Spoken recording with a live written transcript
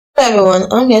Hello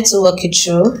everyone, I'm here to walk you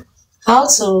through how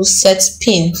to set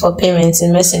PIN for payments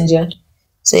in Messenger.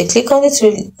 So you click on the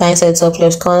three lines at the top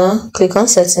left corner, click on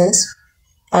settings,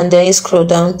 and then you scroll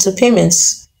down to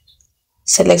payments.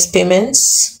 Select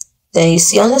payments, then you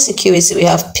see under security we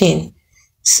have PIN.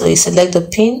 So you select the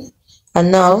PIN,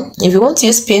 and now if you want to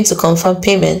use PIN to confirm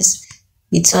payments,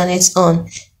 you turn it on.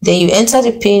 Then you enter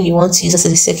the PIN you want to use as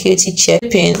a security check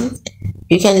PIN.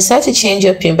 You can decide to change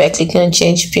your PIN by clicking on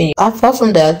change PIN. Apart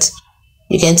from that,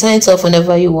 you can turn it off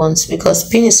whenever you want because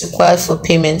PIN is required for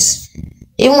payments.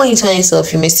 Even when you turn it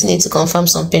off, you may still need to confirm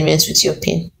some payments with your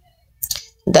PIN.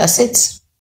 That's it.